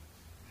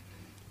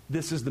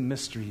 This is the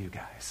mystery, you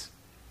guys.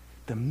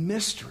 The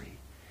mystery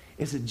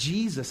is that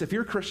Jesus, if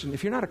you're a Christian,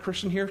 if you're not a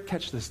Christian here,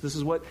 catch this. This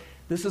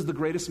is the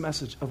greatest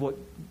message of what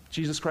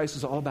Jesus Christ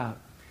is all about.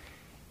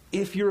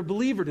 If you're a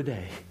believer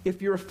today,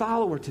 if you're a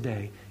follower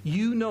today,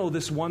 you know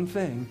this one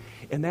thing,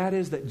 and that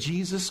is that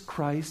Jesus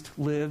Christ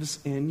lives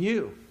in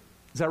you.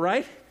 Is that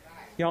right?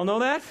 Y'all know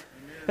that?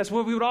 That's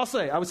what we would all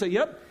say. I would say,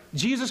 yep,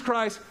 Jesus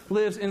Christ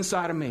lives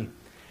inside of me.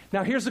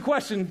 Now, here's the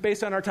question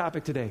based on our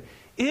topic today.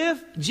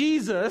 If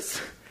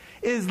Jesus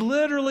is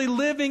literally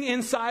living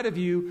inside of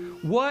you,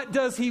 what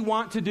does He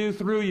want to do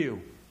through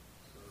you?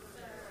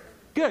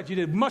 Good. You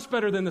did much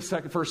better than the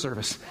first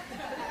service.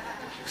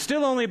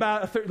 Still only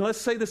about a third.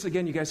 Let's say this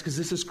again, you guys, because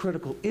this is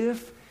critical.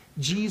 If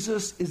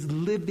Jesus is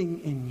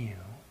living in you,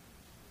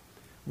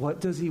 what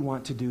does He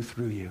want to do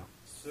through you?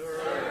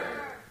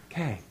 Sir.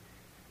 Okay.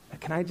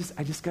 I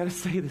just got to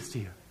say this to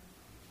you.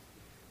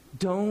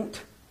 Don't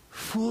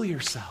fool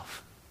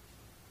yourself.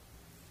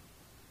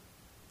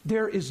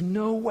 There is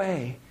no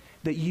way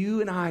that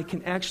you and I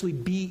can actually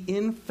be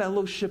in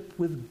fellowship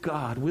with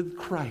God, with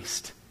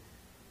Christ,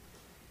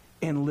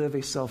 and live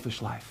a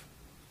selfish life.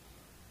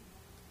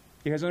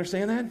 You guys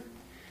understand that?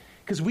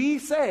 Because we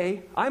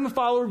say, I'm a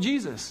follower of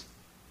Jesus.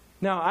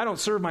 Now, I don't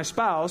serve my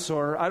spouse,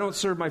 or I don't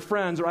serve my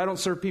friends, or I don't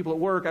serve people at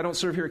work, I don't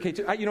serve here at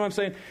K2. You know what I'm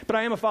saying? But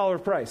I am a follower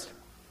of Christ.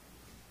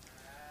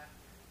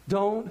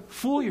 Don't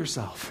fool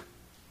yourself.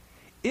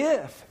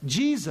 If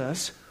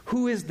Jesus,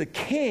 who is the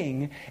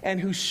King and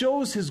who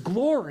shows his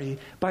glory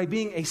by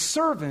being a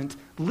servant,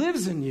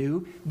 lives in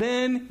you,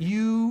 then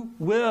you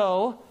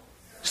will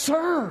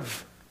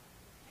serve.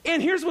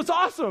 And here's what's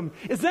awesome,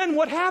 is then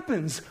what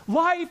happens?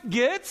 Life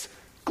gets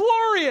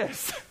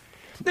glorious.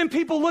 Then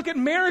people look at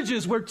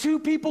marriages where two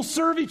people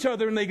serve each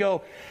other and they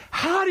go,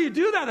 how do you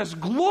do that? That's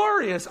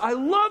glorious. I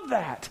love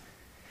that.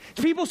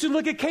 People should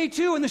look at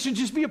K2 and this should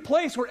just be a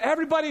place where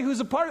everybody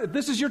who's a part of it,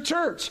 this is your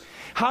church.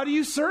 How do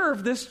you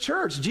serve this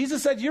church?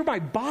 Jesus said, you're my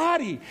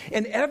body,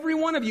 and every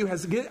one of you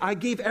I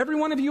gave every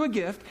one of you a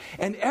gift,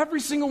 and every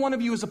single one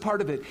of you is a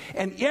part of it.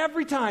 And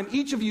every time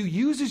each of you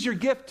uses your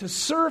gift to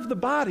serve the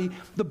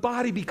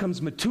body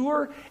becomes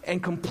mature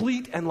and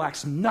complete and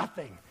lacks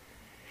nothing.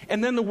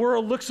 And then the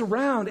world looks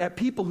around at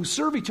people who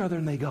serve each other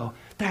and they go,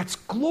 that's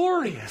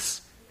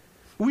glorious.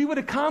 We would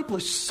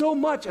accomplish so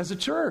much as a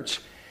church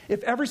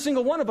if every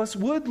single one of us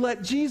would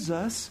let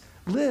Jesus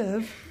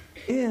live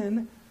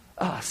in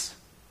us.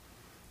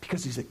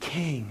 Because he's a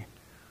king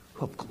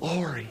of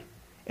glory.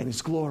 And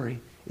his glory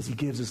is he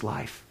gives his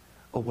life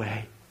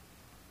away.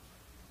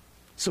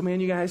 So man,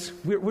 you guys,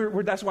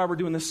 that's why we're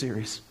doing this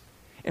series.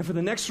 And for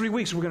the next 3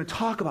 weeks, we're going to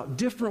talk about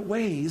different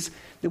ways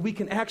that we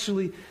can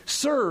actually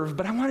serve.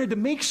 But I wanted to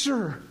make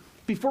sure,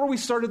 before we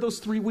started those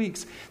 3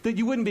 weeks, that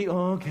you wouldn't be,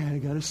 oh, okay, I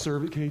got to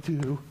serve at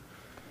K2.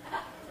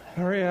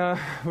 Or yeah,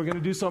 we're going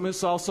to do something at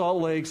South Salt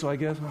Lake, so I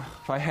guess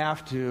if I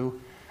have to,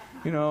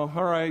 all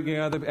right,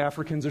 yeah, the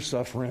Africans are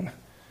suffering.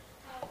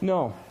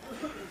 No.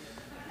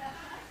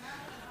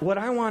 What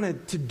I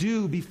wanted to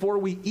do before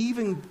we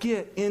even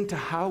get into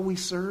how we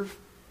serve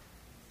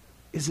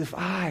is if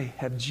I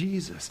have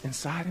Jesus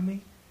inside of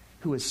me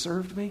who has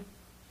served me,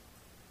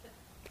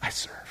 I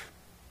serve.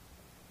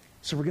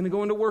 So we're going to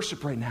go into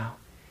worship right now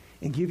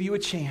and give you a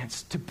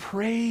chance to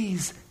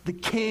praise the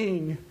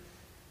King.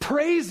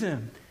 Praise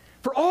him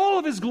for all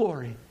of his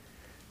glory,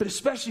 but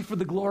especially for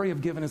the glory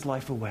of giving his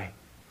life away.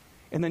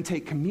 And then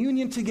take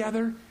communion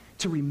together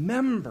to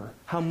remember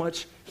how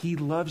much he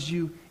loves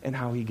you and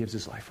how he gives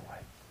his life away.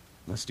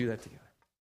 Let's do that together.